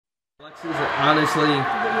Alexis, honestly,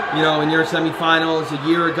 in your semifinals a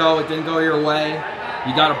year ago, it didn't go your way.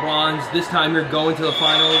 You got a bronze. This time you're going to the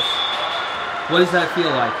finals. What does that feel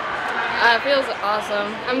like? It feels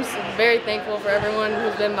awesome. I'm just very thankful for everyone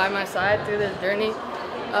who's been by my side through this journey.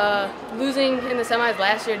 Losing in the semis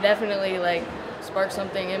last year definitely sparked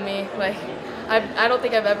something in me. I don't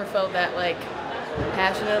think I've ever felt that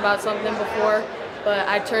passionate about something before, but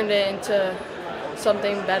I turned it into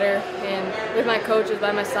something better, and with my coaches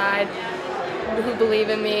by my side who believe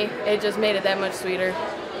in me, it just made it that much sweeter.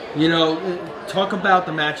 Talk about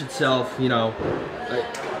the match itself, down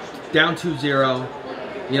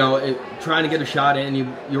 2-0, trying to get a shot in,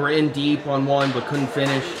 you were in deep on one but couldn't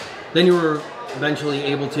finish. Then you were eventually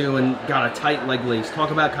able to and got a tight leg lace.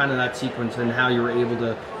 Talk about kind of that sequence and how you were able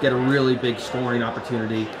to get a really big scoring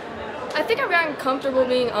opportunity. I think I've gotten comfortable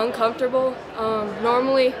being uncomfortable.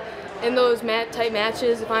 Normally in those tight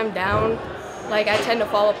matches, if I'm down, I tend to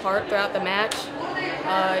fall apart throughout the match.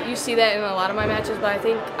 You see that in a lot of my matches, but I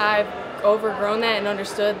think I've overgrown that and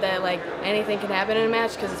understood that anything can happen in a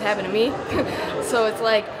match because it's happened to me. So it's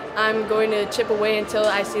I'm going to chip away until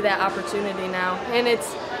I see that opportunity now. And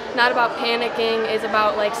it's not about panicking, it's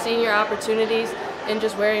about seeing your opportunities and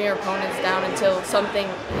just wearing your opponents down until something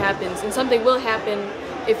happens. And something will happen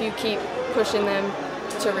if you keep pushing them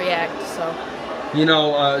to react. So.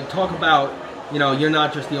 Talk about, you're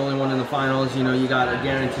not just the only one in the finals. You got a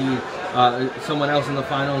guaranteed someone else in the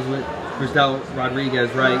finals with Freestyle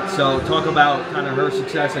Rodriguez, right? So talk about kind of her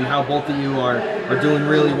success and how both of you are doing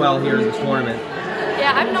really well here in this tournament.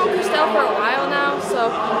 Yeah, I've known Christelle for a while now,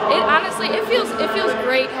 so it feels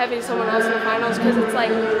great having someone else in the finals because it's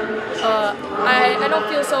I don't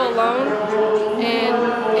feel so alone,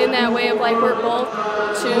 and in that way of we're both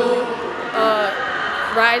two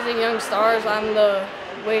rising young stars on the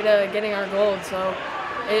way to getting our gold, so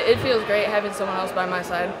it feels great having someone else by my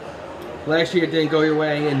side. Last year it didn't go your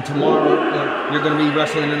way, and tomorrow you're going to be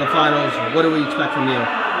wrestling in the finals. What do we expect from you?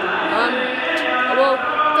 Well,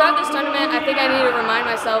 throughout this tournament, I think I need to remind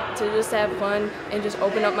myself to just have fun and just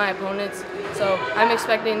open up my opponents. So I'm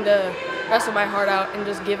expecting to wrestle my heart out and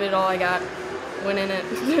just give it all I got winning it.